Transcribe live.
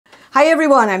Hi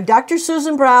everyone, I'm Dr.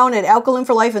 Susan Brown at Alkaline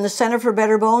for Life in the Center for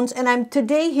Better Bones, and I'm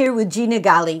today here with Gina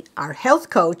Galli, our health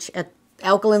coach at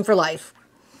Alkaline for Life.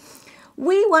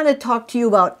 We want to talk to you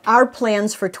about our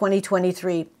plans for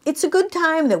 2023. It's a good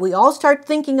time that we all start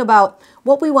thinking about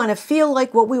what we want to feel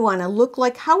like, what we want to look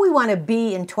like, how we want to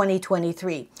be in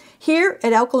 2023. Here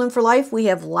at Alkaline for Life, we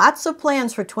have lots of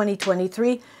plans for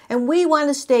 2023, and we want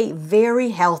to stay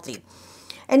very healthy.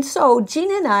 And so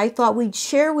Gina and I thought we'd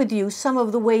share with you some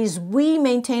of the ways we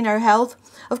maintain our health.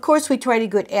 Of course, we try to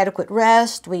get adequate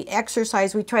rest, we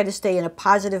exercise, we try to stay in a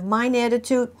positive mind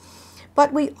attitude,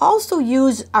 but we also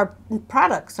use our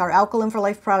products, our Alkaline for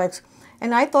Life products,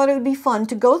 and I thought it would be fun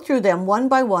to go through them one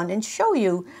by one and show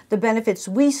you the benefits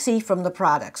we see from the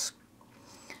products.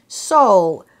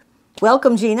 So,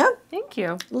 welcome, Gina. Thank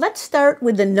you. Let's start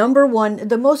with the number one,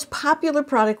 the most popular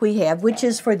product we have, which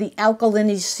is for the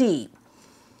Alkaline C.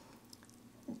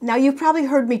 Now, you've probably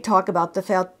heard me talk about the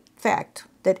fact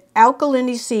that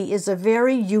Alkaline C is a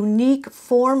very unique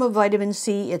form of vitamin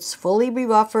C. It's fully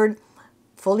rebuffered,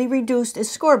 fully reduced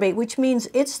ascorbate, which means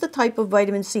it's the type of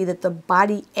vitamin C that the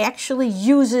body actually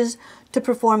uses to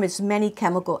perform its many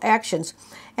chemical actions.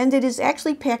 And it is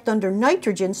actually packed under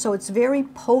nitrogen, so it's very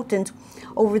potent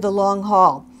over the long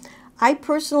haul. I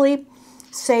personally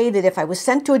say that if I was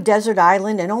sent to a desert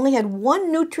island and only had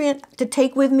one nutrient to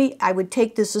take with me, I would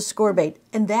take this ascorbate.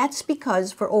 And that's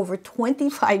because for over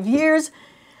 25 years,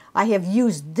 I have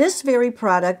used this very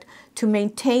product to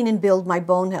maintain and build my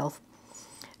bone health.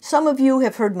 Some of you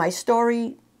have heard my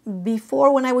story.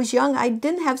 Before, when I was young, I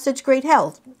didn't have such great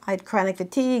health. I had chronic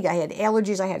fatigue, I had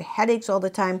allergies, I had headaches all the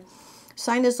time,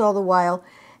 sinus all the while.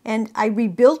 And I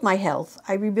rebuilt my health.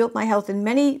 I rebuilt my health in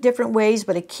many different ways,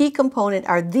 but a key component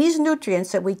are these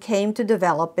nutrients that we came to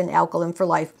develop in Alkaline for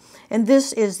Life. And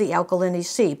this is the Alkaline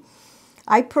C.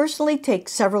 I personally take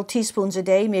several teaspoons a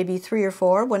day, maybe 3 or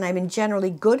 4, when I'm in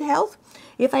generally good health.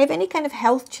 If I have any kind of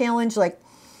health challenge, like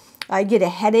I get a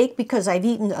headache because I've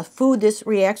eaten a food that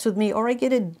reacts with me, or I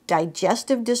get a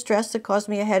digestive distress that caused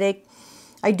me a headache,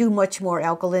 I do much more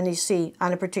Alkaline C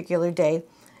on a particular day.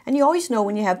 And you always know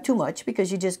when you have too much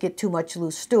because you just get too much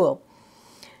loose stool.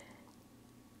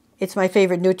 It's my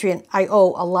favorite nutrient. I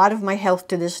owe a lot of my health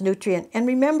to this nutrient. And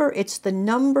remember, it's the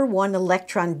 #1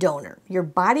 electron donor. Your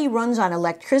body runs on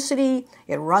electricity.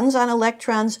 It runs on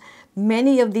electrons.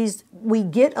 Many of these, we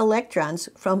get electrons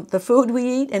from the food we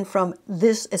eat, and from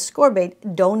this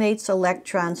ascorbate donates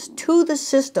electrons to the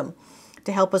system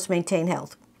to help us maintain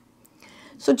health.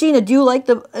 So Gina, do you like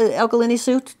the Alkaline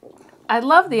C? I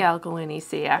love the Alkaline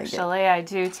C, actually. I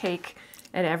do take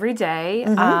it every day.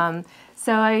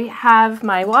 So I have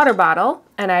my water bottle,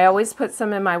 and I always put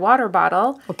some in my water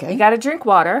bottle. Okay. You got to drink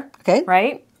water, okay,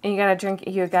 right? And you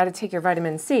got to take your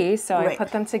vitamin C. So I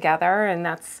put them together, and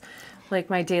that's like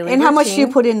my daily routine. How much do you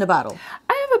put in the bottle?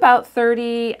 I have about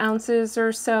 30 ounces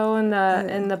or so in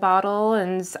the bottle,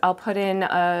 and I'll put in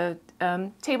a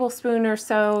tablespoon or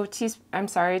so,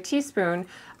 a teaspoon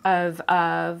of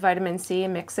vitamin C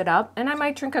and mix it up. And I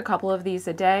might drink a couple of these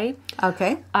a day.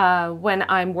 Okay. When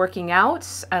I'm working out,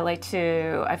 I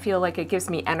feel like it gives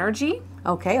me energy.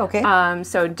 Okay, okay.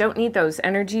 So don't need those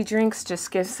energy drinks,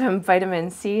 just give some vitamin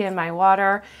C in my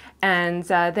water. And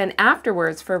then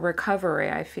afterwards for recovery,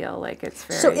 I feel like it's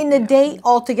very... So in the day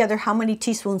altogether, how many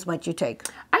teaspoons might you take?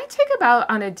 I take about,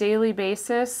 on a daily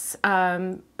basis,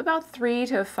 about 3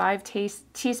 to 5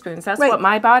 teaspoons. That's what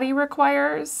my body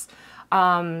requires.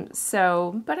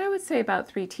 But I would say about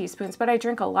 3 teaspoons, but I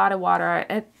drink a lot of water.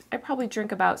 I probably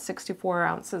drink about 64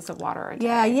 ounces of water a day.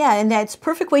 Yeah, and that's a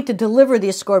perfect way to deliver the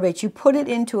ascorbate. You put it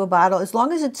into a bottle, as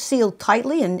long as it's sealed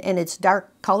tightly and it's dark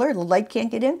color, the light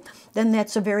can't get in, then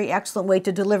that's a very excellent way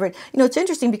to deliver it. You know, it's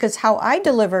interesting because how I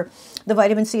deliver the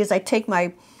vitamin C is I take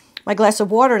my glass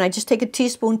of water and I just take a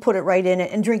teaspoon, put it right in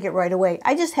it, and drink it right away.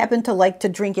 I just happen to like to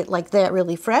drink it like that,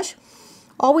 really fresh.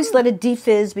 Always let it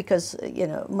defizz because, you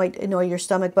know, it might annoy your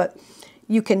stomach, but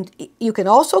you can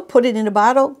also put it in a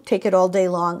bottle, take it all day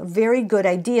long. Very good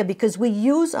idea because we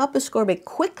use up ascorbate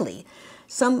quickly.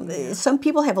 Some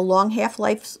people have a long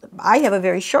half-life. I have a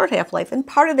very short half-life, and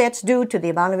part of that's due to the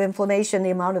amount of inflammation, the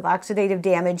amount of oxidative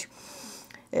damage.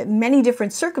 Many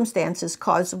different circumstances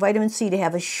cause vitamin C to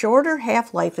have a shorter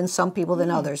half-life in some people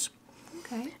than others.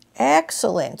 Okay.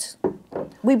 Excellent.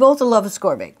 We both love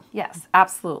ascorbate. Yes,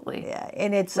 absolutely. Yeah,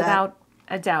 and it's without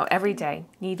a doubt, every day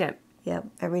need it. Yeah,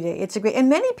 every day. It's a great, and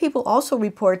many people also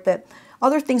report that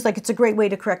other things, like it's a great way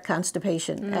to correct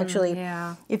constipation. Actually,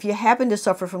 if you happen to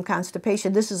suffer from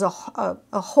constipation, this is a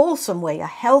wholesome way, a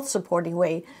health supporting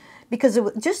way, because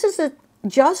just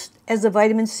as the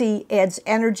vitamin C adds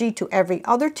energy to every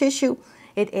other tissue,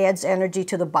 it adds energy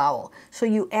to the bowel. So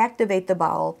you activate the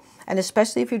bowel, and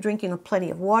especially if you're drinking plenty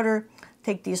of water,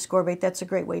 take the ascorbate. That's a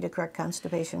great way to correct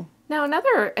constipation. Now,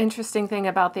 another interesting thing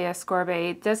about the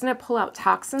ascorbate, doesn't it pull out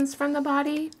toxins from the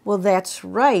body? Well, that's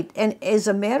right. And as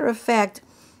a matter of fact,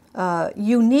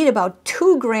 you need about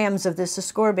 2 grams of this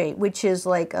ascorbate, which is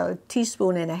like a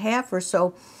teaspoon and a half or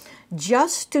so,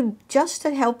 just to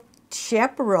help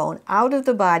chaperone out of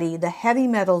the body the heavy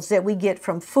metals that we get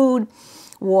from food,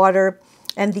 water,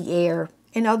 and the air.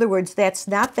 In other words, that's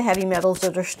not the heavy metals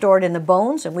that are stored in the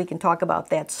bones, and we can talk about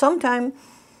that sometime.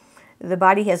 The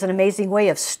body has an amazing way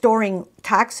of storing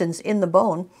toxins in the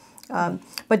bone.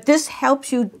 But this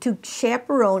helps you to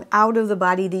chaperone out of the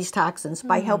body these toxins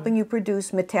by helping you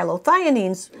produce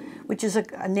metallothioneins, which is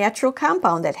a natural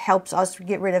compound that helps us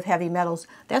get rid of heavy metals.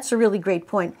 That's a really great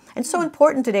point. And so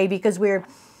important today because we're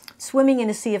swimming in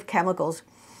a sea of chemicals.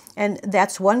 And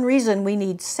that's one reason we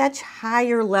need such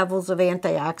higher levels of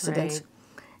antioxidants. Right.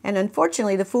 And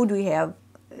unfortunately, the food we have,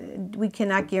 we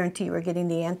cannot guarantee we're getting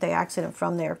the antioxidant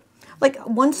from there. Like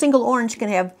one single orange can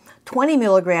have 20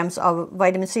 milligrams of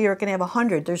vitamin C, or it can have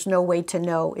 100. There's no way to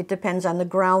know. It depends on the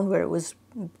ground where it was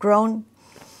grown.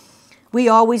 We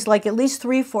always like at least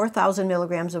 4,000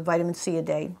 milligrams of vitamin C a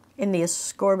day in the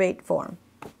ascorbate form.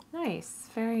 Nice,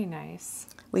 very nice.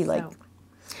 We love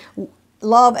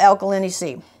alkalinity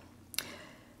C.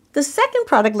 The second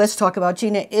product let's talk about,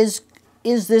 Gina, is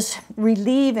this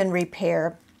Relieve and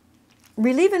Repair.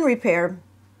 Relieve and Repair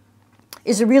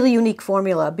is a really unique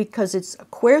formula because it's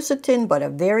quercetin, but a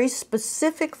very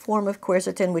specific form of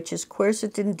quercetin, which is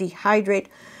quercetin dehydrate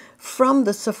from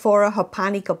the Sophora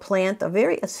japonica plant,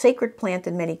 a sacred plant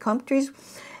in many countries.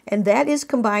 And that is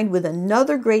combined with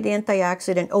another great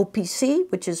antioxidant, OPC,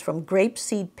 which is from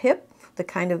grapeseed pip,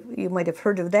 you might have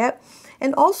heard of that,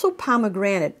 and also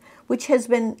pomegranate, which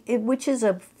is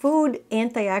a food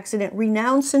antioxidant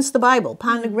renowned since the Bible.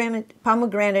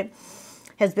 Pomegranate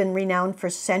has been renowned for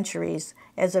centuries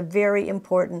as a very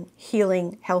important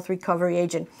healing health recovery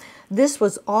agent. This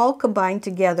was all combined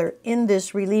together in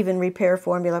this Relieve and Repair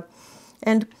formula.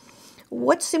 And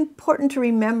what's important to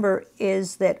remember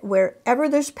is that wherever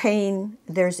there's pain,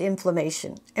 there's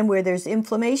inflammation. And where there's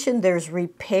inflammation, there's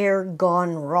repair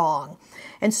gone wrong.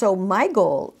 And so my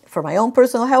goal for my own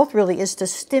personal health really is to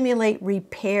stimulate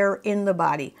repair in the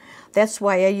body. That's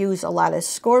why I use a lot of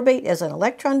ascorbate as an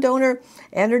electron donor,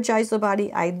 energize the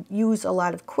body. I use a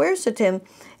lot of quercetin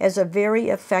as a very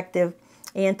effective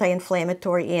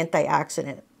anti-inflammatory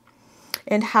antioxidant.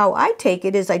 And how I take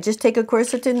it is I just take a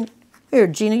quercetin. Here,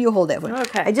 Gina, you hold that one.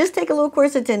 Okay. I just take a little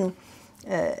quercetin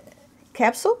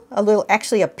capsule,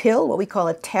 actually a pill, what we call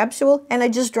a tabsule, and I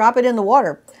just drop it in the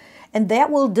water. And that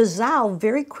will dissolve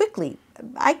very quickly.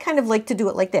 I kind of like to do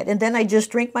it like that. And then I just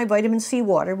drink my vitamin C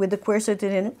water with the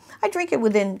quercetin in it. I drink it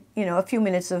within, a few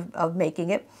minutes of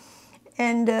making it.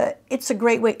 And it's a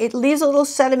great way. It leaves a little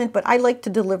sediment, but I like to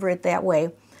deliver it that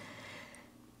way.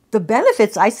 The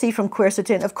benefits I see from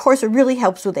quercetin, of course, it really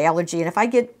helps with allergy. And if I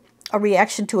get a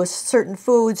reaction to certain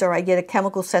foods or I get a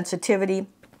chemical sensitivity,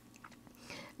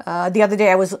 the other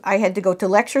day I had to go to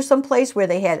lecture someplace where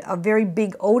they had a very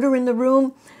big odor in the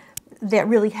room. That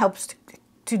really helps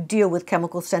to deal with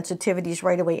chemical sensitivities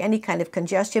right away, any kind of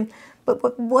congestion.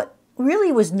 But what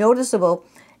really was noticeable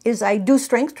is I do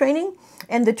strength training,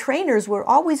 and the trainers were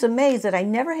always amazed that I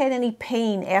never had any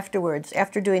pain afterwards,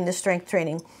 after doing the strength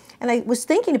training. And I was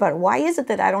thinking about it. Why is it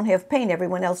that I don't have pain?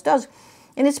 Everyone else does.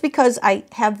 And it's because I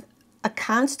have a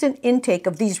constant intake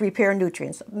of these repair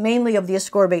nutrients, mainly of the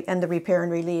ascorbate and the Repair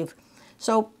and Relieve.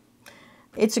 So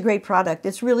it's a great product.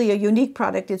 It's really a unique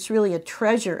product. It's really a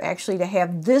treasure, actually, to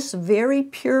have this very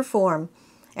pure form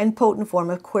and potent form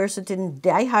of quercetin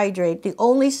dihydrate, the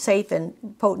only safe and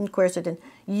potent quercetin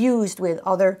used with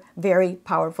other very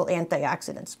powerful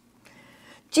antioxidants.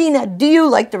 Gina, do you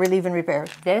like the Relieve and Repair?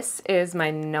 This is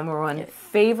my #1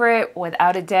 favorite,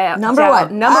 without a doubt. Number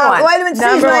one. Vitamin C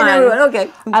is my number one. Okay.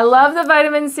 I love the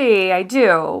vitamin C. I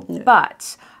do. Yeah.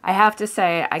 But I have to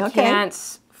say I can't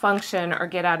function or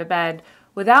get out of bed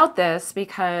without this,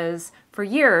 because for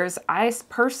years I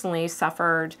personally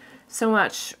suffered so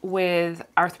much with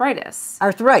arthritis.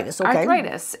 Arthritis, okay.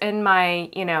 Arthritis in my,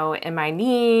 in my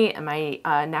knee, and my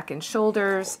neck and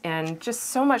shoulders, and just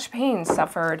so much pain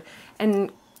suffered, and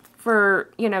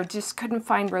just couldn't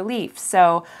find relief.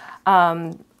 So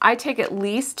I take at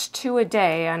least 2 a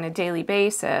day on a daily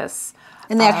basis.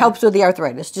 And that helps with the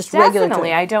arthritis, just regular.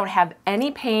 Definitely. I don't have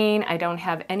any pain. I don't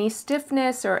have any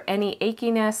stiffness or any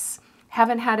achiness.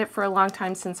 Haven't had it for a long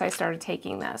time since I started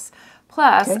taking this.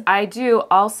 Plus, I do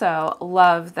also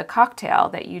love the cocktail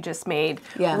that you just made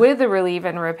with the Relieve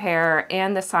and Repair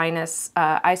and the sinus.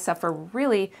 I suffer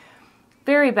really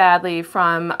very badly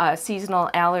from seasonal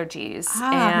allergies,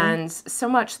 and so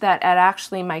much that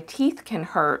actually my teeth can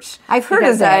hurt. I've heard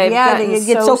of that. Yeah, you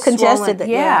get so congested.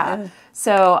 Yeah.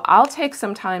 So I'll take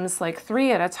sometimes like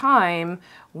 3 at a time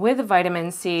with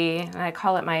vitamin C, and I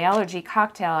call it my allergy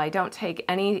cocktail. I don't take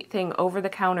anything over the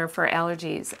counter for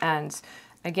allergies, and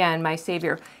again, my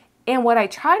savior. And what I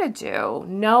try to do,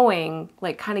 knowing,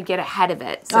 like, kind of get ahead of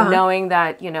it. So knowing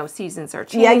that, you know, seasons are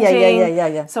changing.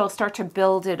 Yeah. So I'll start to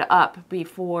build it up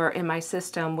before in my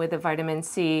system with the vitamin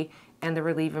C and the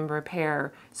relieve and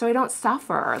repair, so I don't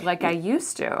suffer like I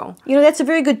used to. You know, that's a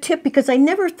very good tip, because I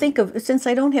never think of, since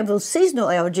I don't have those seasonal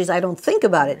allergies, I don't think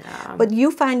about it. Yeah. But you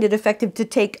find it effective to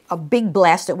take a big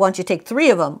blast at once. You take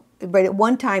 3 of them right at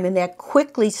one time, and that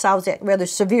quickly solves that rather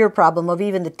severe problem of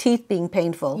even the teeth being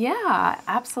painful. Yeah,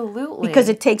 absolutely. Because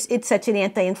it's such an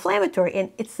anti-inflammatory,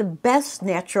 and it's the best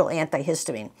natural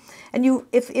antihistamine. And you,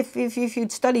 if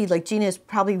you'd studied, like Gina's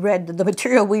probably read the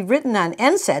material we've written on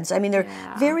NSAIDs, I mean,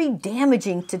 they're very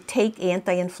damaging to take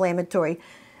anti-inflammatory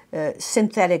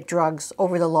synthetic drugs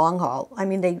over the long haul. I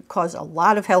mean, they cause a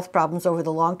lot of health problems over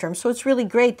the long term. So it's really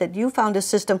great that you found a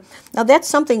system. Now, that's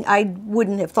something I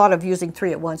wouldn't have thought of using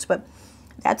 3 at once, but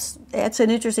that's an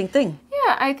interesting thing.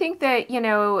 Yeah, I think that, you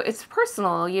know, it's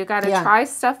personal. You got to try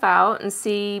stuff out and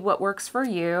see what works for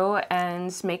you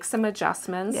and make some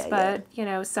adjustments. But, you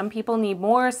know, some people need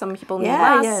more, some people need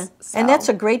less. Yeah. So. And that's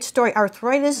a great story.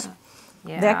 Arthritis,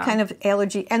 that kind of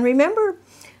allergy. And remember,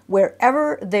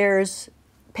 wherever there's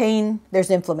pain,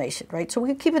 there's inflammation, right? So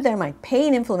we keep it there in mind.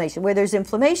 Pain, inflammation. Where there's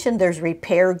inflammation, there's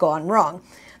repair gone wrong.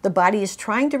 The body is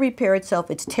trying to repair itself.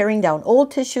 It's tearing down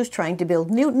old tissues, trying to build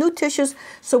new tissues.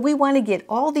 So we want to get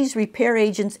all these repair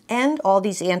agents and all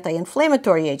these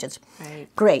anti-inflammatory agents. Right.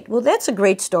 Great. Well, that's a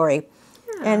great story.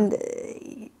 Yeah.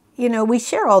 And, you know, we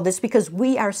share all this because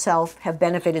we ourselves have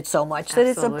benefited so much that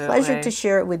it's a pleasure to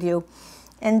share it with you.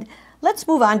 And let's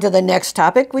move on to the next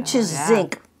topic, which is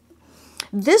zinc.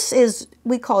 This is,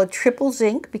 we call it triple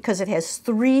zinc because it has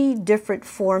 3 different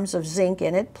forms of zinc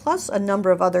in it, plus a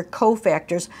number of other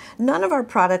cofactors. None of our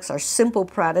products are simple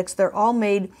products. They're all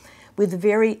made with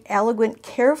very elegant,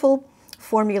 careful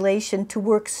formulation to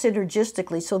work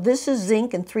synergistically. So this is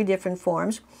zinc in 3 different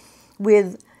forms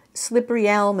with slippery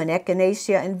elm and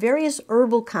echinacea and various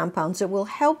herbal compounds that will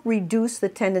help reduce the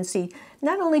tendency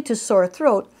not only to sore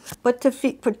throat, but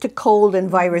to cold and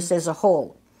virus as a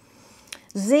whole.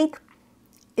 Zinc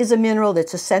is a mineral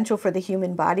that's essential for the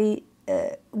human body.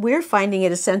 We're finding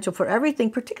it essential for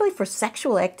everything, particularly for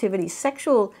sexual activity,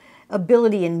 sexual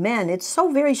ability in men. It's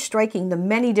so very striking, the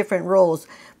many different roles.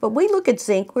 But we look at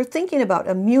zinc, we're thinking about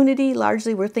immunity,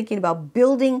 largely we're thinking about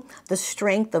building the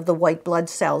strength of the white blood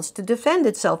cells to defend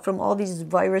itself from all these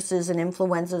viruses and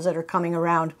influenzas that are coming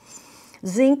around.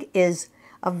 Zinc is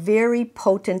a very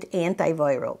potent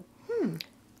antiviral.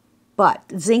 But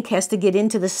zinc has to get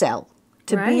into the cell.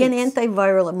 To be an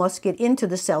antiviral, it must get into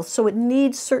the cell, so it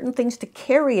needs certain things to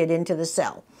carry it into the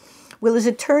cell. Well, as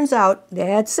it turns out,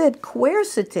 that's it.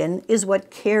 Quercetin is what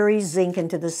carries zinc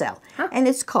into the cell. And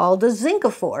it's called a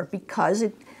zincophore because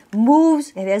it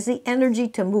moves, it has the energy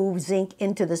to move zinc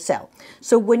into the cell.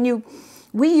 So when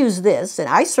we use this, and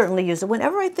I certainly use it,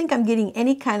 whenever I think I'm getting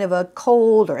any kind of a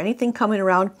cold or anything coming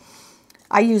around,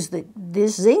 I use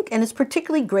this zinc, and it's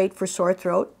particularly great for sore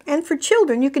throat. And for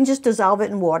children, you can just dissolve it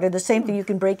in water. The same thing, you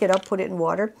can break it up, put it in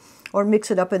water, or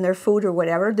mix it up in their food or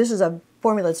whatever. This is a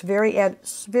formula that's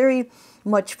very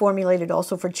much formulated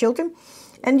also for children.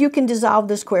 And you can dissolve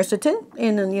this quercetin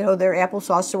in, you know, their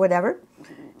applesauce or whatever.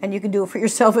 And you can do it for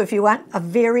yourself if you want. A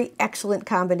very excellent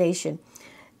combination.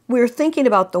 We're thinking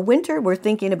about the winter. We're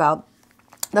thinking about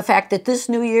the fact that this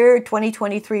new year,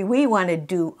 2023, we want to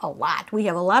do a lot. We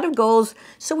have a lot of goals,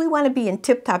 so we want to be in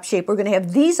tip-top shape. We're going to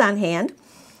have these on hand.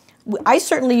 I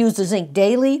certainly use the zinc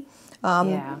daily.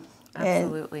 Yeah,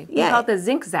 absolutely. We call it the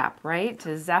zinc zap, right?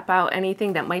 To zap out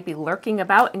anything that might be lurking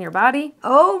about in your body.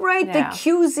 Oh, right, the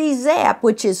QZ zap,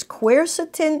 which is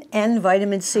quercetin and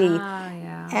vitamin C.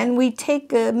 And we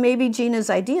take maybe Gina's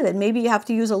idea that maybe you have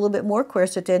to use a little bit more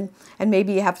quercetin, and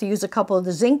maybe you have to use a couple of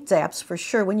the zinc zaps for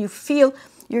sure when you feel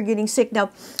you're getting sick. Now,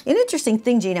 an interesting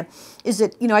thing, Gina, is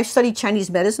that, you know, I studied Chinese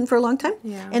medicine for a long time,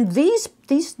 and these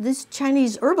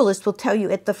Chinese herbalists will tell you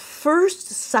at the first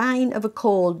sign of a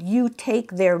cold, you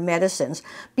take their medicines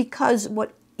because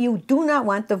you do not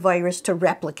want the virus to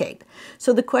replicate.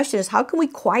 So the question is, how can we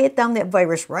quiet down that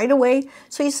virus right away?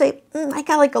 So you say, I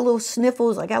got like a little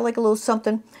sniffles, I got like a little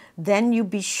something. Then you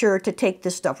be sure to take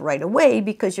this stuff right away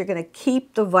because you're going to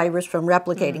keep the virus from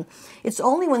replicating. It's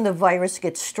only when the virus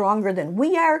gets stronger than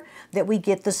we are that we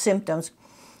get the symptoms.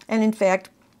 And in fact,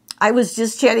 I was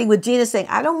just chatting with Gina saying,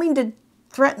 I don't mean to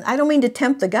threaten, I don't mean to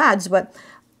tempt the gods, but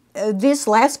this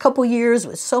last couple years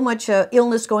with so much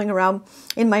illness going around,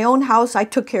 in my own house, I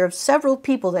took care of several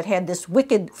people that had this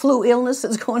wicked flu illness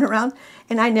that's going around,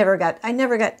 and I never got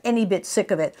any bit sick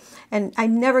of it. And I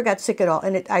never got sick at all.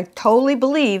 And I totally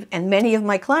believe, and many of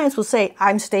my clients will say,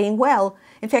 I'm staying well.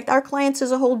 In fact, our clients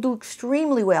as a whole do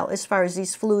extremely well as far as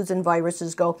these flus and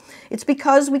viruses go. It's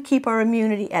because we keep our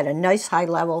immunity at a nice high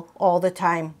level all the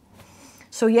time.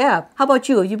 So yeah, how about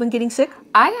you? Have you been getting sick?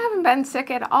 I haven't been sick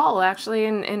at all, actually,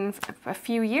 in a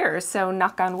few years. So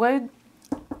knock on wood.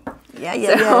 Yeah.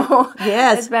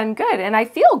 Yes. It's been good. And I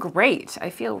feel great. I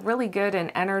feel really good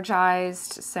and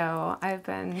energized. So I've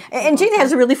been... And Gina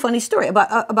has a really funny story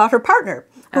about her partner,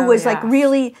 who was like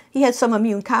really, he had some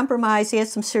immune compromise. He had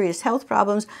some serious health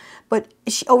problems. But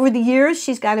over the years,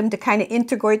 she's got him to kind of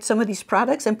integrate some of these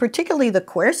products, and particularly the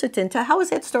quercetin. How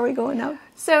is that story going now?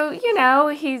 So, you know,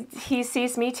 he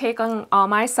sees me take on all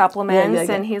my supplements,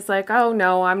 and he's like, oh,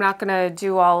 no, I'm not going to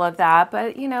do all of that.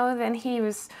 But, you know, then he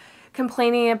was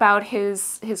complaining about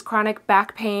his chronic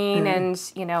back pain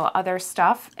and, you know, other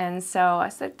stuff. And so I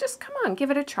said, just come on,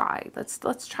 give it a try.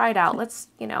 Let's try it out. Let's,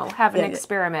 you know, have an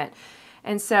experiment.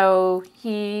 And so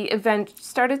he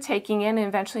started taking it, and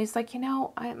eventually he's like, you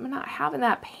know, I'm not having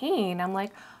that pain. I'm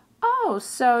like, oh,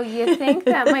 so you think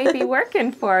that might be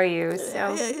working for you.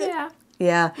 So, yeah.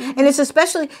 Yeah, and it's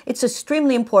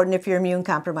extremely important if you're immune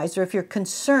compromised, or if you're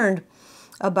concerned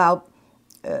about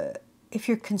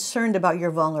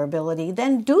your vulnerability,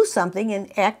 then do something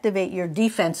and activate your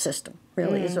defense system,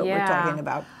 really, is what we're talking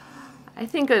about. I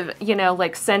think of, you know,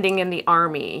 like sending in the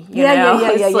army. You're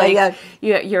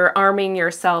arming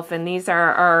yourself, and these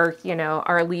are our, you know,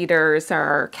 our leaders,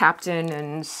 our captain,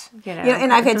 and, you know. Yeah,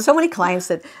 and I've had so many clients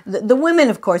that the women,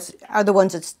 of course, are the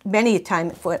ones that many a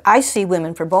time, I see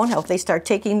women for bone health, they start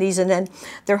taking these, and then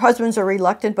their husbands are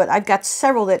reluctant, but I've got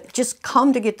several that just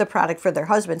come to get the product for their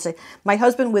husbands. Say, my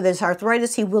husband with his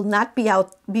arthritis, he will not be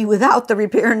without the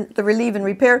relieve and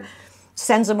repair.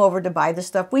 Sends them over to buy the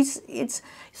stuff.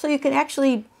 So you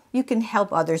can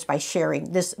help others by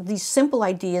sharing these simple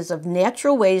ideas of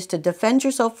natural ways to defend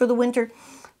yourself for the winter,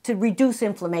 to reduce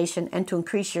inflammation, and to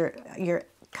increase your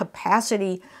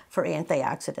capacity for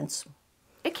antioxidants.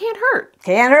 It can't hurt.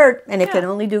 Can't hurt, and it can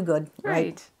only do good.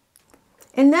 Right.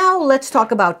 And now let's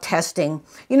talk about testing.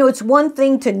 You know, it's one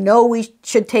thing to know we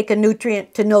should take a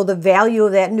nutrient, to know the value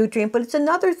of that nutrient, but it's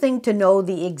another thing to know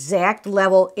the exact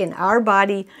level in our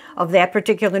body of that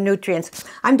particular nutrient.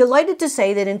 I'm delighted to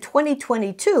say that in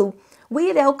 2022, we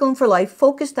at Alkaline for Life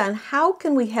focused on how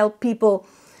can we help people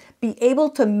be able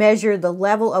to measure the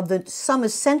level of some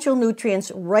essential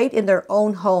nutrients right in their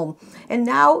own home. And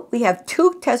now we have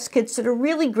 2 test kits that are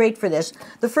really great for this.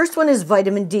 The first one is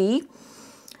vitamin D.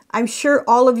 I'm sure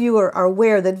all of you are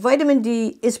aware that vitamin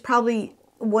D is probably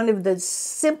one of the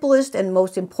simplest and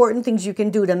most important things you can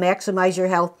do to maximize your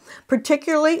health,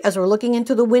 particularly as we're looking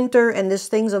into the winter and this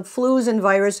things of flus and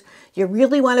virus. You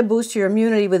really want to boost your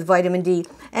immunity with vitamin D.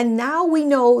 And now we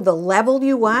know the level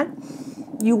you want.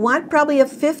 You want probably a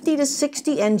 50 to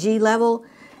 60 Ng level,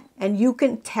 and you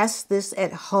can test this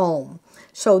at home.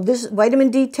 So this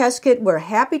vitamin D test kit, we're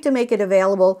happy to make it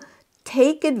available.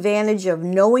 Take advantage of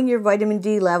knowing your vitamin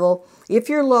D level. If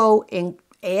you're low, and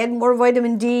add more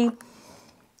vitamin D.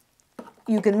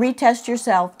 You can retest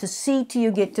yourself to see till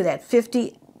you get to that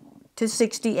 50 to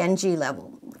 60 Ng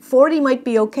level. 40 might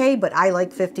be okay, but I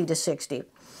like 50 to 60.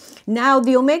 Now,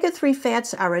 the omega-3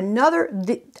 fats are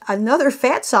another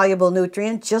fat-soluble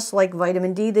nutrient, just like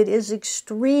vitamin D, that is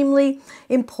extremely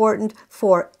important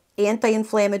for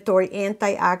anti-inflammatory,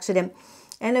 antioxidant,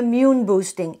 and immune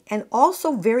boosting, and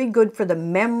also very good for the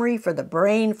memory, for the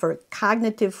brain, for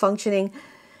cognitive functioning.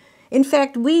 In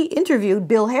fact, we interviewed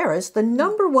Bill Harris, the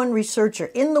 #1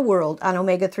 researcher in the world on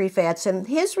omega-3 fats, and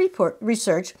his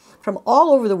research from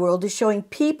all over the world is showing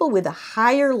people with a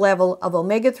higher level of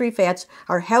omega-3 fats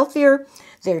are healthier,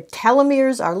 their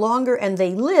telomeres are longer, and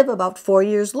they live about 4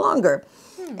 years longer.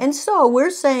 And so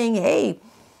we're saying, hey,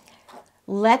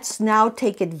 let's now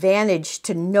take advantage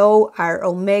to know our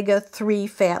omega-3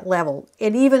 fat level,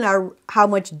 and even how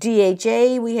much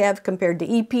DHA we have compared to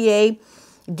EPA.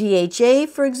 DHA,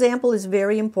 for example, is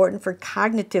very important for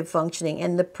cognitive functioning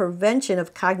and the prevention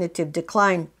of cognitive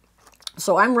decline.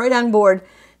 So I'm right on board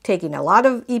taking a lot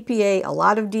of EPA, a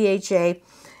lot of DHA,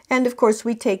 and of course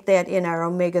we take that in our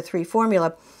omega-3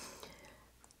 formula.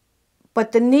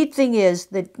 But the neat thing is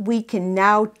that we can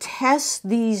now test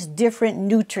these different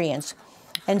nutrients.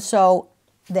 And so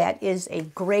that is a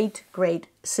great, great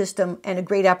system and a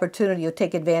great opportunity to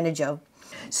take advantage of.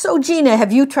 So Gina,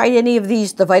 have you tried any of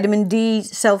these, the vitamin D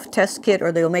self-test kit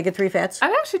or the omega-3 fats?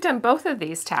 I've actually done both of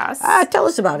these tests. Tell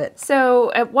us about it.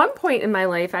 So at one point in my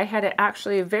life, I had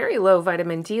actually a very low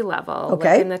vitamin D level,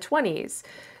 like in the 20s.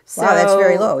 So, wow, that's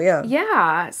very low, yeah.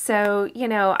 Yeah. So, you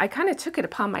know, I kind of took it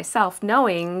upon myself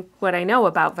knowing what I know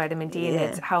about vitamin D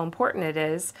and how important it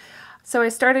is. So I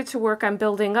started to work on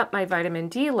building up my vitamin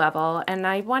D level, and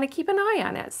I want to keep an eye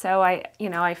on it. So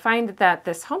I find that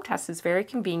this home test is very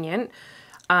convenient.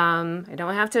 I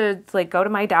don't have to like go to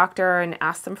my doctor and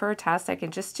ask them for a test. I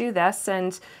can just do this.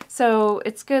 And so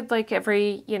it's good like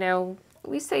every, you know,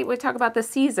 we talk about the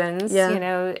seasons, you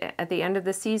know, at the end of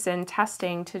the season,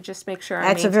 testing to just make sure I'm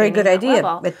That's a very good idea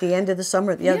level. At the end of the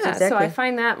summer. Yeah, exactly. So I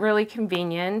find that really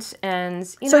convenient. And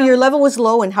so your level was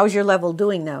low, and how's your level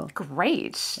doing now?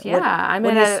 Great. Yeah, I'm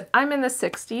in the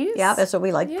 60s. Yeah, that's what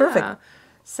we like. Yeah. Perfect.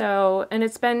 So, and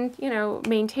it's been, you know,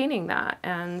 maintaining that,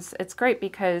 and it's great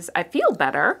because I feel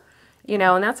better. You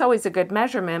know, and that's always a good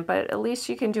measurement, but at least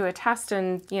you can do a test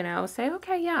and, you know, say,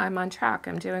 okay, yeah, I'm on track.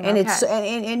 I'm doing and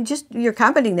okay. And just you're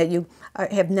commenting that you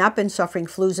have not been suffering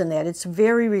flus and that. It's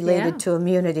very related to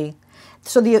immunity.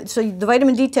 So the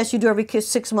vitamin D test you do every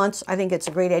 6 months, I think it's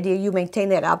a great idea. You maintain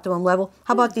that optimum level.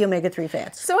 How about the omega-3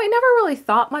 fats? So I never really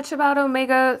thought much about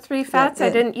omega-3 fats. I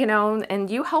didn't, you know, and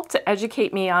you helped to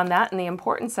educate me on that and the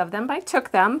importance of them. But I took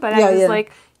them, but I was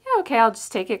like, yeah, okay, I'll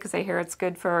just take it because I hear it's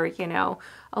good for, you know,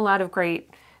 a lot of great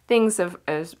things of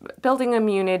building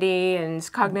immunity and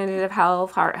cognitive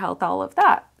health, heart health, all of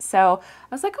that. So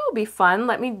I was like, oh, it'll be fun.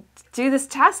 Let me do this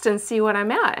test and see what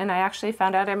I'm at. And I actually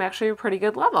found out I'm actually a pretty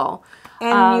good level.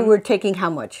 And you were taking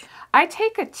how much? I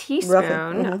take a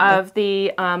teaspoon of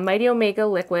the Mighty Omega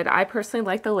liquid. I personally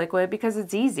like the liquid because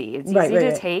it's easy. It's easy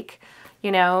to take.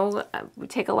 You know, we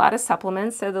take a lot of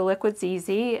supplements, so the liquid's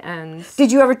easy. And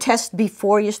did you ever test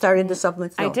before you started the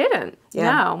supplements? No. I didn't.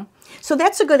 Yeah. No. So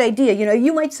that's a good idea. You know,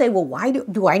 you might say, well, why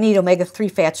do I need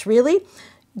omega-3 fats really?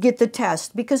 Get the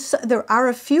test, because there are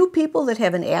a few people that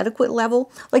have an adequate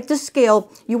level. Like this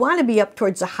scale, you want to be up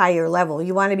towards a higher level.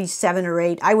 You want to be 7 or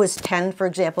 8. I was 10, for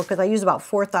example, because I use about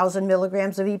 4,000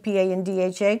 milligrams of EPA and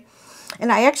DHA.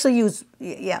 And I actually use,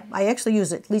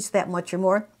 at least that much or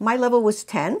more. My level was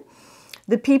 10.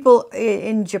 The people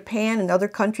in Japan and other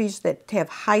countries that have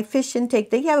high fish intake,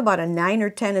 they have about a 9 or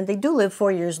 10, and they do live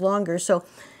 4 years longer. So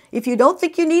if you don't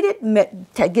think you need it,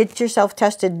 get yourself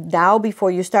tested now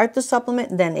before you start the supplement,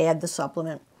 and then add the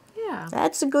supplement. Yeah.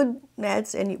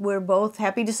 And we're both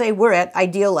happy to say we're at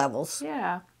ideal levels.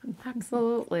 Yeah,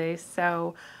 absolutely.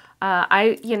 So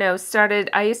I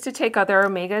used to take other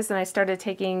omegas, and I started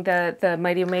taking the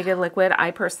Mighty Omega liquid.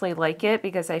 I personally like it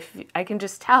because I can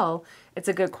just tell it's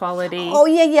a good quality. Oh,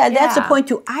 yeah. That's the point,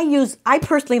 too. I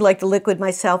personally like the liquid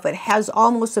myself. It has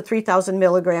almost 3,000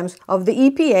 milligrams of the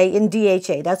EPA in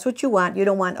DHA. That's what you want. You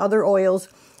don't want other oils.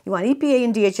 You want EPA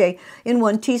and DHA in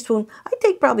 1 teaspoon. I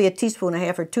take probably 1.5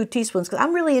 teaspoons or 2 teaspoons because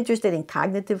I'm really interested in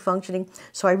cognitive functioning,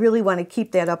 so I really want to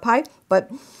keep that up high.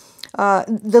 But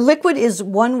the liquid is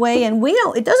one way, and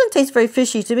it doesn't taste very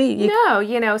fishy to me. No,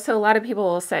 you know, so a lot of people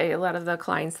will say, a lot of the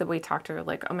clients that we talk to are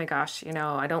like, oh my gosh, you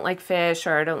know, I don't like fish,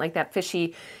 or I don't like that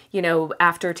fishy, you know,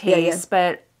 aftertaste.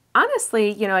 But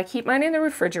honestly, you know, I keep mine in the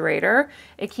refrigerator.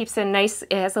 It keeps it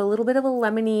has a little bit of a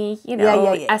lemony, you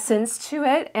know, essence to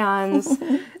it. And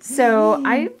so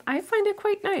I find it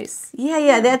quite nice. Yeah.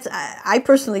 I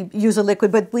personally use a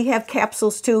liquid, but we have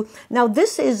capsules too. Now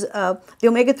this is the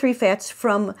omega-3 fats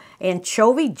from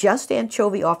anchovy, just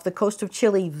anchovy off the coast of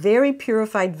Chile. Very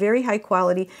purified, very high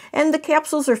quality. And the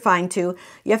capsules are fine too.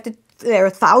 They're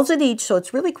 1,000 each, so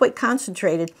it's really quite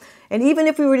concentrated. And even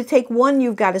if we were to take 1,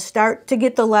 you've got to start to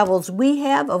get the levels we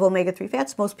have of omega-3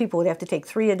 fats. Most people would have to take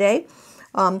 3 a day,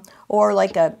 or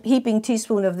like a heaping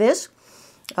teaspoon of this.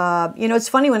 You know, it's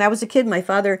funny, when I was a kid, my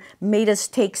father made us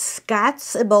take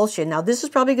Scott's emulsion. Now, this is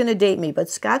probably going to date me, but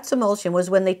Scott's emulsion was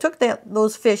when they took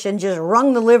those fish and just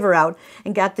wrung the liver out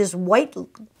and got this white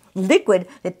liquid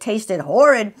that tasted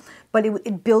horrid, but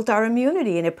it built our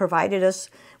immunity, and it provided us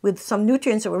with some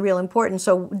nutrients that were real important.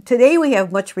 So today we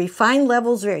have much refined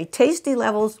levels, very tasty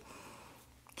levels.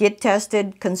 Get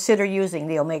tested. Consider using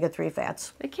the omega-3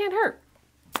 fats. It can't hurt.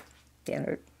 Can't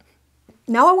hurt.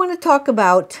 Now I want to talk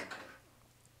about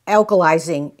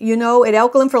alkalizing. You know, at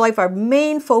Alkaline for Life, our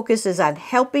main focus is on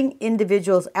helping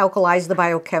individuals alkalize the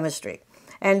biochemistry.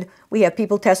 And we have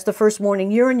people test the first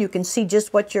morning urine. You can see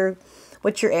just what your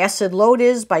acid load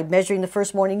is by measuring the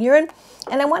first morning urine.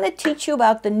 And I want to teach you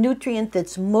about the nutrient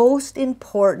that's most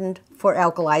important for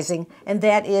alkalizing, and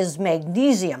that is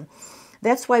magnesium.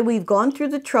 That's why we've gone through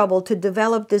the trouble to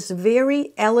develop this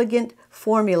very elegant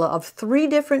formula of 3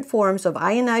 different forms of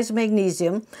ionized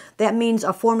magnesium. That means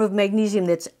a form of magnesium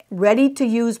that's ready to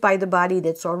use by the body,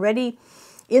 that's already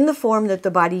in the form that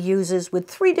the body uses, with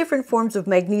 3 different forms of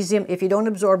magnesium. If you don't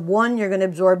absorb one, you're going to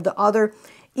absorb the other.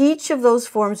 Each of those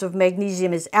forms of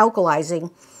magnesium is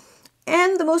alkalizing.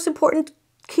 And the most important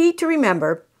key to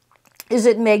remember is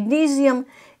that magnesium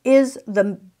is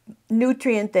the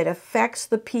nutrient that affects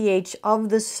the pH of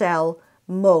the cell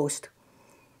most.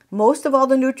 Most of all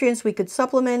the nutrients we could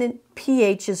supplement in,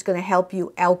 pH is going to help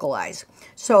you alkalize.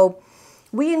 So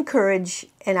we encourage,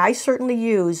 and I certainly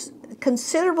use,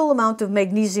 considerable amount of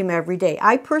magnesium every day.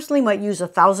 I personally might use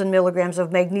 1,000 milligrams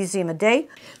of magnesium a day.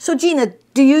 So Gina,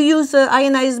 do you use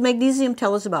ionized magnesium?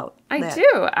 Tell us about that. I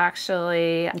do,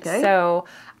 actually. Okay. So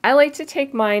I like to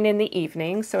take mine in the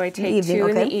evening. So I take 2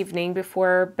 in the evening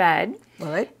before bed. All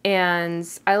right. And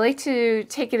I like to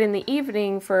take it in the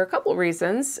evening for a couple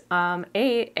reasons.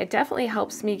 It definitely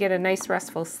helps me get a nice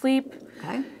restful sleep.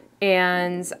 Okay.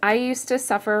 And I used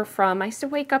to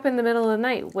wake up in the middle of the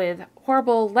night with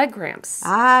horrible leg cramps.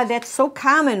 Ah, that's so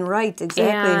common, right,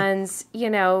 exactly. And, you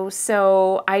know,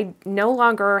 so I no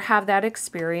longer have that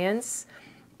experience.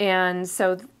 And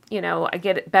so, you know, I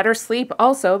get better sleep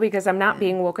also because I'm not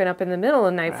being woken up in the middle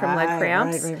of the night from leg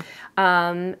cramps. Right.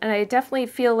 And I definitely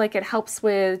feel like it helps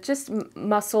with just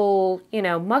muscle, you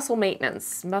know, muscle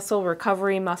maintenance, muscle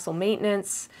recovery, muscle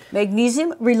maintenance.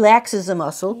 Magnesium relaxes the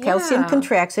muscle, calcium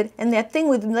contracts it, and that thing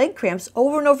with leg cramps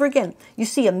over and over again. You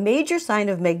see a major sign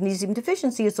of magnesium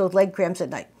deficiency is those leg cramps at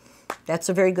night. That's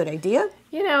a very good idea.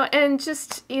 You know, and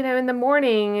just, you know, in the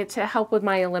morning to help with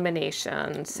my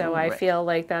elimination. So I feel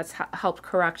like that's helped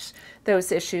correct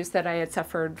those issues that I had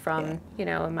suffered from, you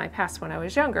know, in my past when I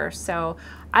was younger. So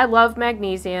I love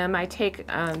magnesium. I take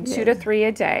 2 to 3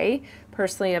 a day,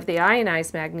 personally, of the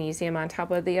ionized magnesium on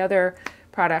top of the other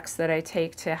products that I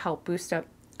take to help boost up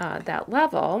that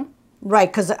level. Right,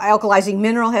 because alkalizing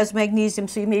mineral has magnesium,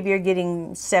 so maybe you're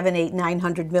getting 700, 800,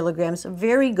 900 milligrams. A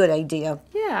very good idea.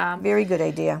 Yeah. Very good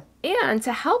idea. And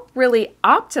to help really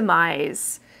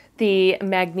optimize the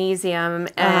magnesium,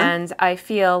 and I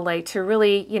feel like to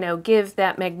really, you know, give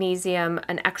that magnesium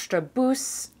an extra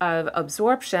boost of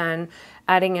absorption,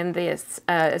 adding in this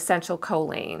essential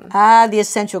choline. Ah, the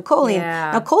essential choline.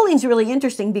 Yeah. Now, choline's really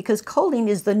interesting because choline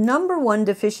is the #1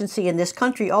 deficiency in this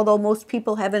country, although most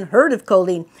people haven't heard of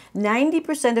choline.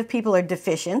 90% of people are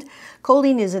deficient.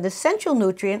 Choline is an essential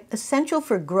nutrient, essential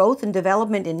for growth and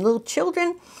development in little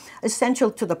children, essential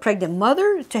to the pregnant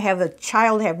mother to have a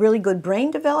child have really good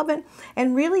brain development,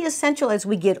 and really essential as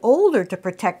we get older to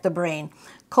protect the brain.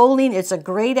 Choline, it's a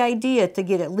great idea to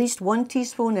get at least 1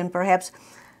 teaspoon and perhaps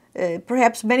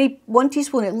 1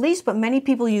 teaspoon at least, but many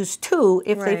people use 2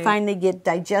 if they find they get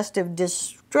digestive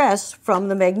distress from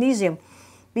the magnesium,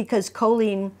 because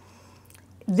choline,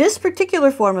 this particular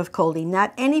form of choline,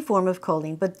 not any form of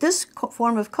choline, but this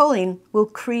form of choline will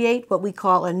create what we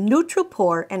call a neutral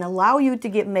pore and allow you to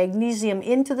get magnesium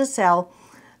into the cell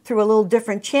through a little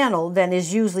different channel than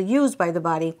is usually used by the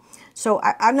body. So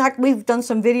we've done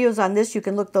some videos on this, you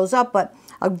can look those up, but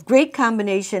a great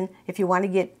combination if you want to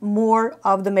get more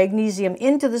of the magnesium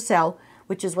into the cell,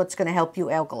 which is what's going to help you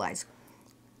alkalize.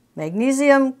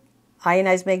 Magnesium,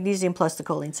 ionized magnesium plus the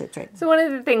choline citrate. So one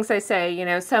of the things I say, you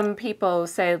know, some people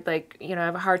say like, you know, I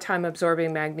have a hard time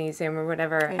absorbing magnesium or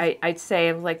whatever. I'd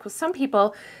say like, well, some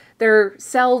people, their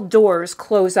cell doors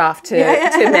close off to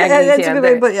magnesium. That's a good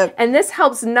way to put it. And this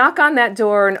helps knock on that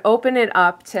door and open it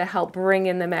up to help bring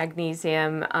in the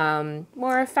magnesium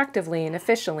more effectively and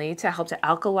efficiently to help to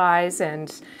alkalize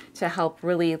and to help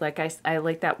really, like I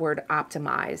like that word,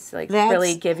 optimize, like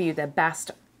really give you the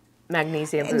best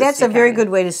magnesium boost. That's a very good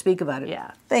way to speak about it.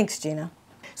 Yeah. Thanks, Gina.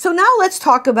 So now let's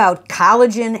talk about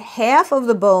collagen. Half of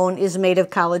the bone is made of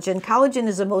collagen. Collagen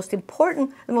is the most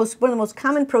important, one of the most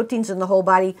common proteins in the whole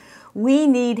body. We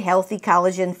need healthy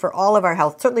collagen for all of our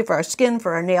health, certainly for our skin,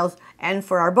 for our nails, and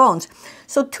for our bones.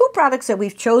 So 2 products that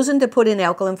we've chosen to put in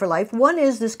Alkaline for Life. One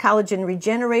is this collagen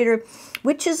regenerator,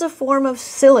 which is a form of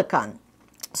silicon.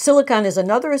 Silicon is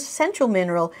another essential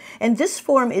mineral, and this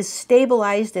form is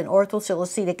stabilized in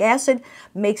orthosalicylic acid,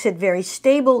 makes it very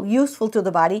stable, useful to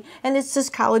the body, and it's this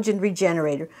collagen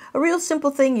regenerator. A real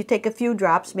simple thing, you take a few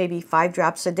drops, maybe 5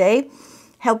 drops a day,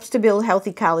 helps to build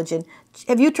healthy collagen.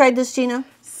 Have you tried this, Gina?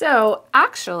 So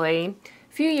actually,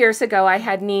 a few years ago, I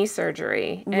had knee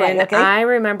surgery, and I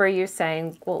remember you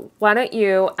saying, well, why don't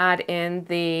you add in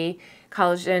the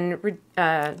collagen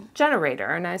generator.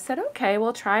 And I said, okay,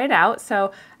 we'll try it out.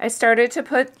 So I started to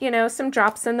put, some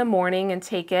drops in the morning and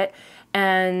take it.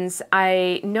 And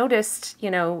I noticed,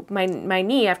 my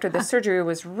knee after the surgery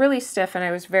was really stiff and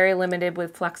I was very limited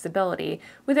with flexibility.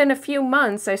 Within a few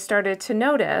months, I started to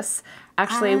notice,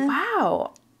 actually,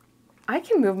 wow, I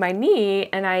can move my knee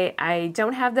and I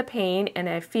don't have the pain and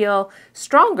I feel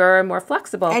stronger and more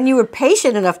flexible. And you were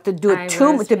patient enough to do it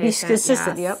to be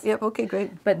consistent. Yes. Yep, okay,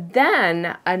 great. But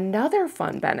then another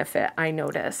fun benefit I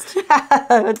noticed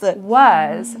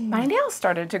was my nails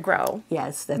started to grow.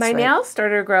 Yes, that's my right. nails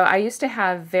started to grow. I used to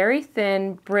have very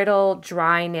thin, brittle,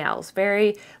 dry nails,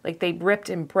 very, like they ripped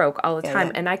and broke all the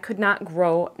time, and I could not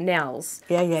grow nails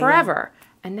forever.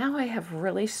 And now I have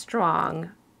really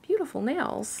strong, beautiful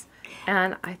nails.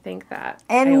 And I think that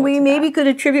and we maybe could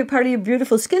attribute part of your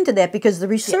beautiful skin to that, because the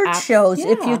research shows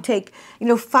if you take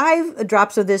 5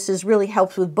 drops of this really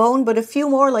helps with bone, but a few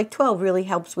more, like 12, really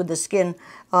helps with the skin.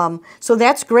 So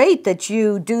that's great that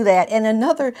you do that. And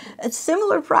a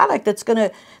similar product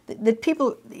that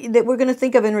we're gonna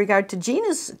think of in regard to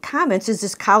Gina's comments is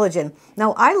this collagen.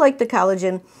 Now I like the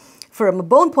collagen from a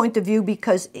bone point of view,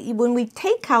 because when we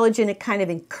take collagen, it kind of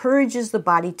encourages the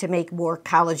body to make more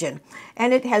collagen.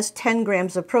 And it has 10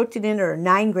 grams of protein in it, or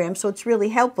 9 grams, so it's really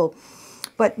helpful.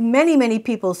 But many, many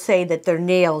people say that their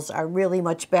nails are really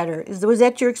much better. Was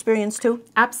that your experience too?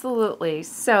 Absolutely.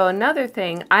 So another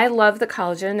thing, I love the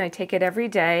collagen. I take it every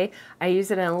day. I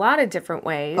use it in a lot of different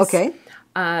ways. Okay.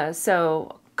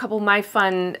 So a couple of my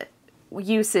fun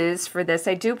uses for this.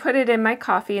 I do put it in my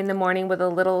coffee in the morning with a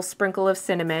little sprinkle of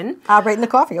cinnamon. Right in the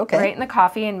coffee, okay. Right in the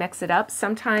coffee, and mix it up.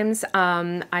 Sometimes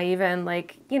I even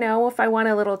if I want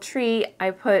a little treat,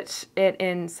 I put it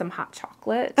in some hot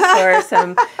chocolate or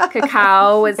some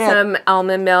cacao with some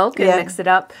almond milk and mix it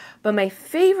up. But my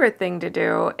favorite thing to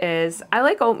do is I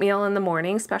like oatmeal in the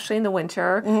morning, especially in the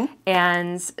winter.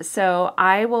 And so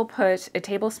I will put a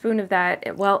tablespoon of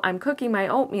that while I'm cooking my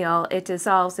oatmeal. It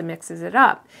dissolves and mixes it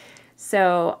up.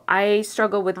 So I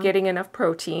struggle with getting enough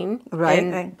protein,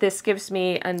 and this gives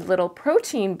me a little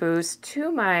protein boost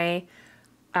to my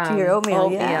to your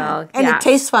oatmeal. Yeah. And it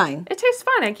tastes fine. It tastes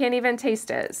fine. I can't even taste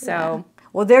it. So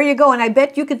well, there you go. And I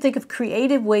bet you can think of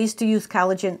creative ways to use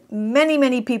collagen. Many,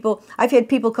 many people. I've had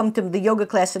people come to the yoga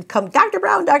class and come, Dr.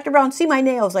 Brown, see my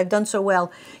nails. I've done so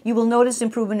well. You will notice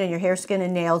improvement in your hair, skin,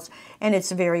 and nails, and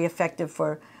it's very effective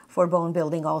for bone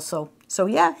building also. So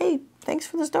yeah, hey, thanks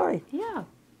for the story. Yeah.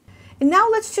 And now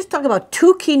let's just talk about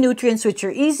 2 key nutrients which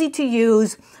are easy to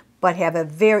use, but have a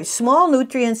very small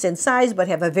nutrients in size, but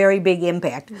have a very big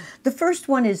impact. The first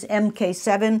one is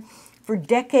MK7. For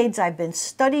decades, I've been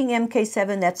studying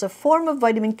MK7. That's a form of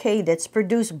vitamin K that's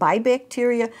produced by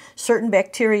bacteria, certain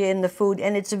bacteria in the food,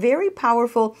 and it's very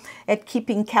powerful at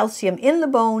keeping calcium in the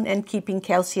bone and keeping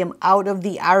calcium out of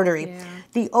the artery. Yeah.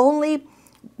 The only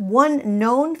one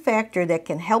known factor that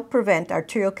can help prevent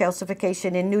arterial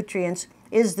calcification in nutrients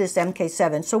is this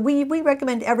MK7. So we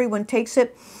recommend everyone takes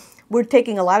it. We're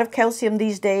taking a lot of calcium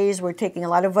these days. We're taking a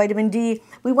lot of vitamin D.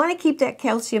 We want to keep that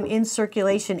calcium in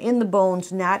circulation in the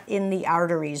bones, not in the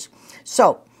arteries.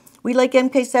 So we like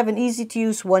MK7, easy to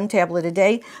use, 1 tablet a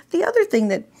day. The other thing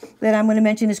that I'm going to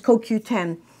mention is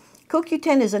CoQ10.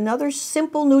 CoQ10 is another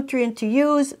simple nutrient to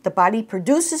use. The body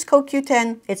produces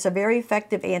CoQ10. It's a very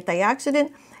effective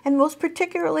antioxidant, and most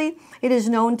particularly, it is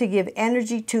known to give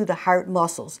energy to the heart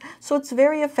muscles. So it's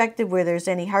very effective where there's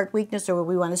any heart weakness or where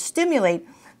we want to stimulate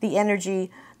the energy,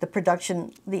 the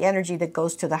production, the energy that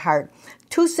goes to the heart.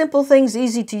 2 simple things,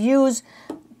 easy to use.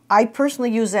 I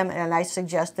personally use them, and I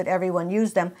suggest that everyone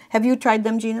use them. Have you tried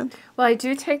them, Gina? Well, I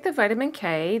do take the vitamin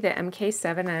K, the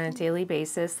MK7, on a daily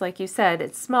basis. Like you said,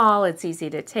 it's small, it's easy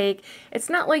to take. It's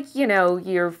not like,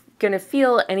 you're going to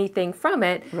feel anything from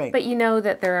it, but you know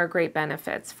that there are great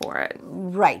benefits for it.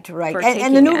 Right.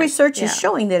 And the new research is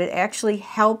showing that it actually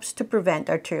helps to prevent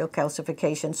arterial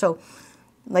calcification. So,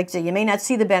 like I say, you may not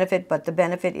see the benefit, but the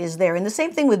benefit is there. And the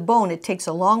same thing with bone. It takes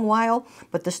a long while,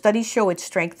 but the studies show it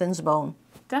strengthens bone.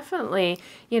 Definitely,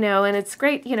 and it's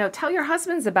great, tell your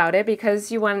husbands about it,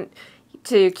 because you want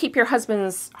to keep your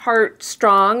husband's heart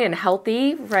strong and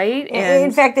healthy, right? And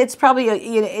in fact, it's probably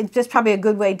a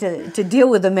good way to deal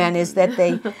with the men is that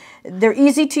they're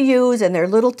easy to use, and they're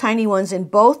little tiny ones, and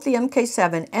both the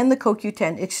MK7 and the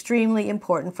CoQ10 extremely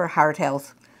important for heart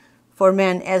health for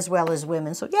men as well as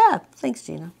women. So yeah, thanks,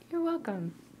 Gina. You're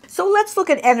welcome. So let's look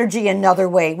at energy another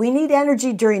way. We need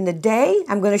energy during the day.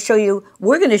 We're going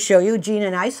to show you, Gina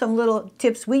and I, some little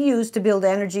tips we use to build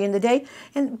energy in the day.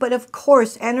 But of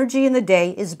course, energy in the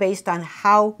day is based on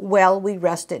how well we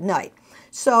rest at night.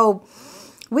 So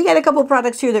We got a couple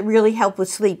products here that really help with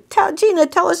sleep. Gina,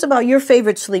 tell us about your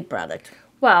favorite sleep product.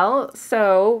 Well,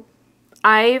 so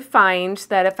I find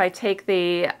that if I take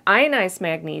the ionized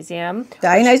magnesium,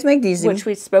 which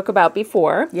we spoke about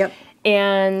before, yep,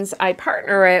 and I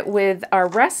partner it with our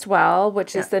Rest Well,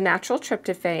 which is the natural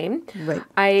tryptophan, right,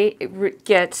 I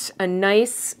get a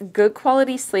nice, good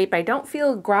quality sleep. I don't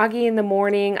feel groggy in the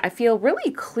morning. I feel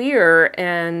really clear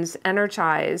and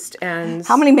energized. And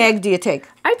how many mags do you take?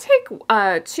 I take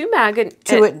 2 mag.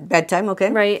 2 at bedtime,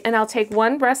 okay. Right, and I'll take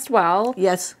 1 Rest Well.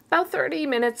 Yes. About 30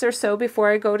 minutes or so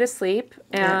before I go to sleep.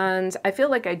 And I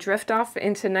feel like I drift off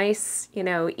into nice,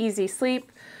 easy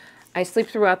sleep. I sleep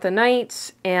throughout the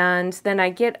night, and then I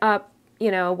get up,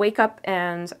 wake up,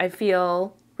 and I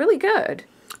feel really good.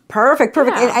 Perfect.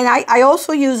 Yeah. And I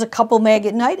also use a couple mag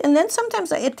at night, and then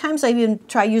sometimes, at times, I even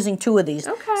try using 2 of these.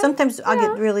 Okay. Sometimes I'll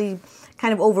get really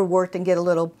kind of overworked and get a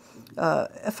little,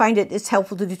 I find it's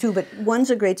helpful to do 2, but 1's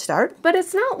a great start. But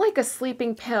it's not like a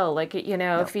sleeping pill, like,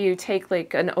 no. If you take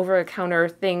like an over-the-counter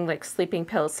thing like sleeping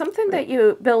pills, something that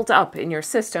you build up in your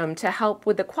system to help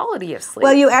with the quality of sleep.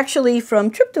 Well, you actually,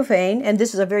 from tryptophan, and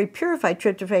this is a very purified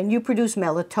tryptophan, you produce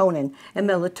melatonin. And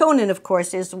melatonin, of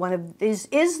course, is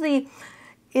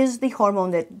the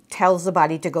hormone that tells the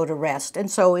body to go to rest. And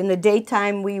so in the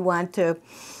daytime, we want the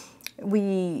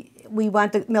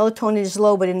melatonin is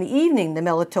low, but in the evening, the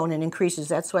melatonin increases.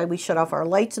 That's why we shut off our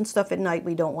lights and stuff at night.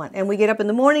 We don't want. And we get up in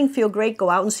the morning, feel great, go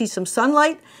out and see some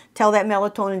sunlight, tell that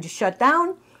melatonin to shut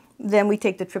down. Then we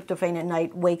take the tryptophan at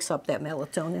night, wakes up that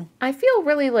melatonin. I feel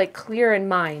really like clear in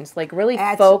mind, like really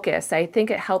focused. I think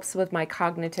it helps with my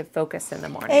cognitive focus in the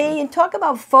morning. Hey, and talk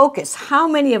about focus. How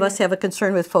many of us have a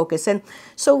concern with focus? And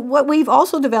so what we've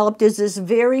also developed is this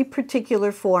very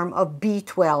particular form of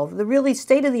B12, the really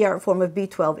state-of-the-art form of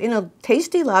B12 in a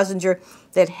tasty lozenge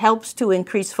that helps to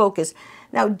increase focus.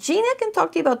 Now, Gina can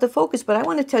talk to you about the focus, but I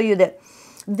want to tell you that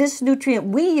this nutrient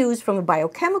we use from a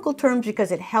biochemical terms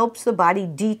because it helps the body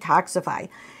detoxify.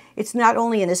 It's not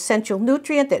only an essential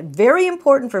nutrient that's very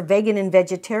important for vegan and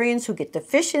vegetarians who get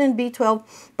deficient in B12,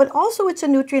 but also it's a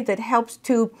nutrient that helps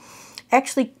to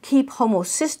actually keep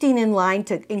homocysteine in line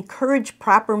to encourage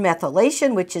proper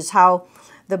methylation, which is how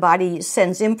the body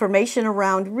sends information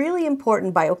around, really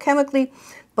important biochemically.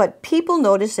 But people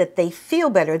notice that they feel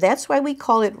better. That's why we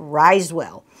call it Rise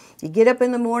Well. You get up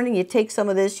in the morning, you take some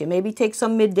of this, you maybe take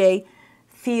some midday,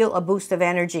 feel a boost of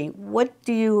energy. What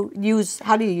do you use?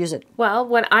 How do you use it? Well,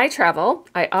 when I travel,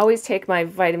 I always take my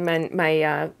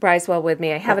Rise Well with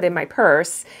me. I have it in my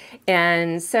purse.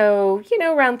 And so,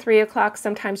 around 3 o'clock,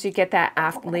 sometimes you get that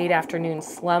late afternoon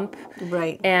slump.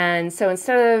 Right. And so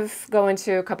instead of going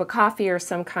to a cup of coffee or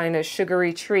some kind of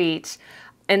sugary treat,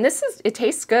 and it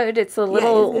tastes good. It's a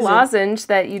little lozenge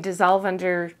that you dissolve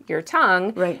under your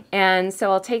tongue. Right. And so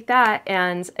I'll take that.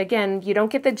 And again, you don't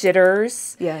get the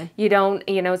jitters. Yeah. You don't,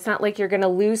 it's not like you're going to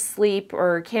lose sleep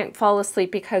or can't fall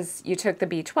asleep because you took the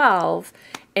B12.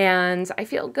 And I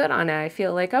feel good on it. I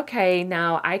feel like, okay,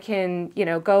 now I can,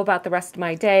 go about the rest of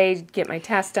my day, get my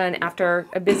tasks done after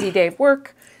a busy day of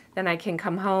work. Then I can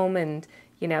come home and,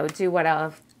 do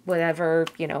whatever,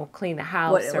 clean the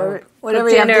house or whatever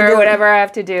cook dinner, whatever I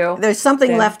have to do. There's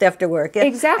something left after work.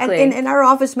 Exactly. And in our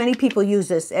office, many people use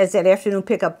this as that afternoon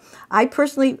pickup. I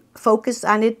personally focus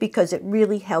on it because it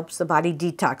really helps the body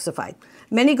detoxify.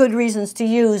 Many good reasons to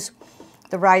use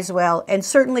the Rise Well, and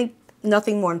certainly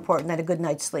nothing more important than a good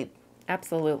night's sleep.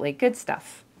 Absolutely. Good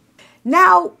stuff.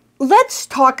 Now, let's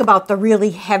talk about the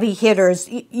really heavy hitters.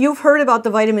 You've heard about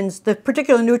the vitamins, the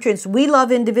particular nutrients we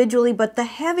love individually, but the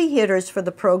heavy hitters for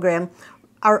the program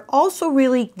are also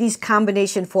really these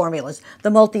combination formulas.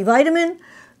 The multivitamin,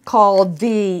 called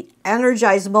the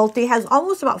Energized Multi, has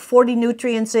almost about 40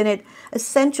 nutrients in it,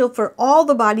 essential for all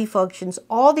the body functions,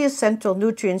 all the essential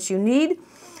nutrients you need.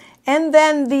 And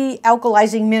then the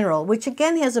alkalizing mineral, which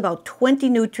again has about 20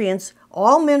 nutrients,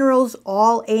 all minerals,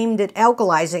 all aimed at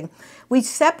alkalizing. We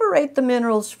separate the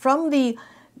minerals from the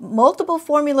multiple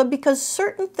formula because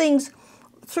certain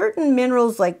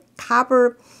minerals like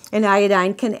copper and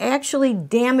iodine can actually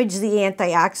damage the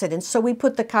antioxidants. So we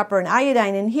put the copper and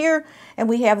iodine in here, and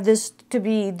we have this to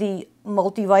be the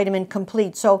multivitamin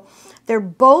complete. So they're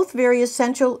both very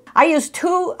essential. I use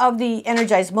 2 of the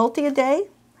Energized Multi a day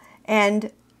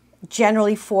and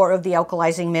generally 4 of the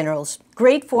alkalizing minerals.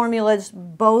 Great formulas,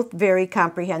 both very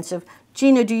comprehensive.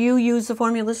 Gina, do you use the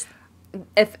formulas?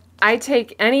 I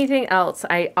take anything else,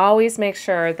 I always make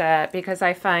sure that, because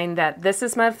I find that this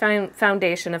is my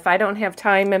foundation. If I don't have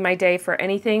time in my day for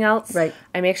anything else, right.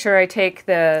 I make sure I take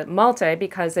the multi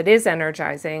because it is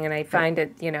energizing, and I find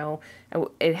it, you know,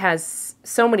 it has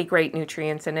so many great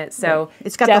nutrients in it. So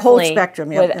it's got the whole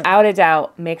spectrum. Yeah, without a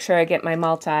doubt, make sure I get my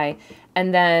multi.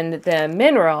 And then the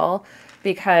mineral,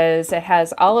 because it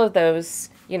has all of those,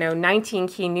 you know, 19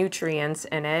 key nutrients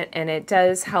in it, and it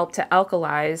does help to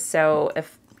alkalize. So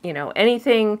if, you know,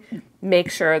 anything,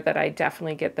 make sure that I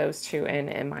definitely get those two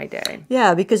in my day.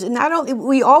 Yeah, because not only,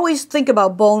 we always think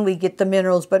about bone, we get the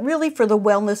minerals, but really for the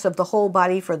wellness of the whole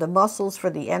body, for the muscles, for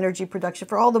the energy production,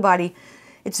 for all the body,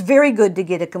 it's very good to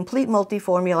get a complete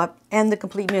multi-formula and the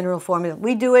complete mineral formula.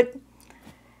 We do it.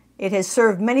 It has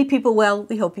served many people well.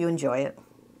 We hope you enjoy it.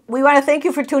 We want to thank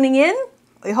you for tuning in.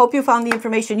 We hope you found the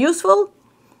information useful.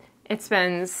 It's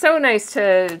been so nice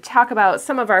to talk about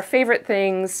some of our favorite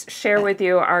things, share with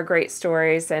you our great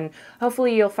stories, and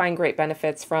hopefully you'll find great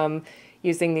benefits from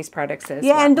using these products as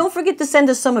well. Yeah, and don't forget to send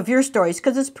us some of your stories,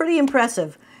 because it's pretty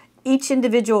impressive. Each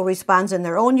individual responds in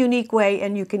their own unique way,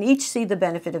 and you can each see the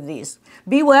benefit of these.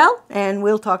 Be well, and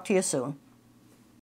we'll talk to you soon.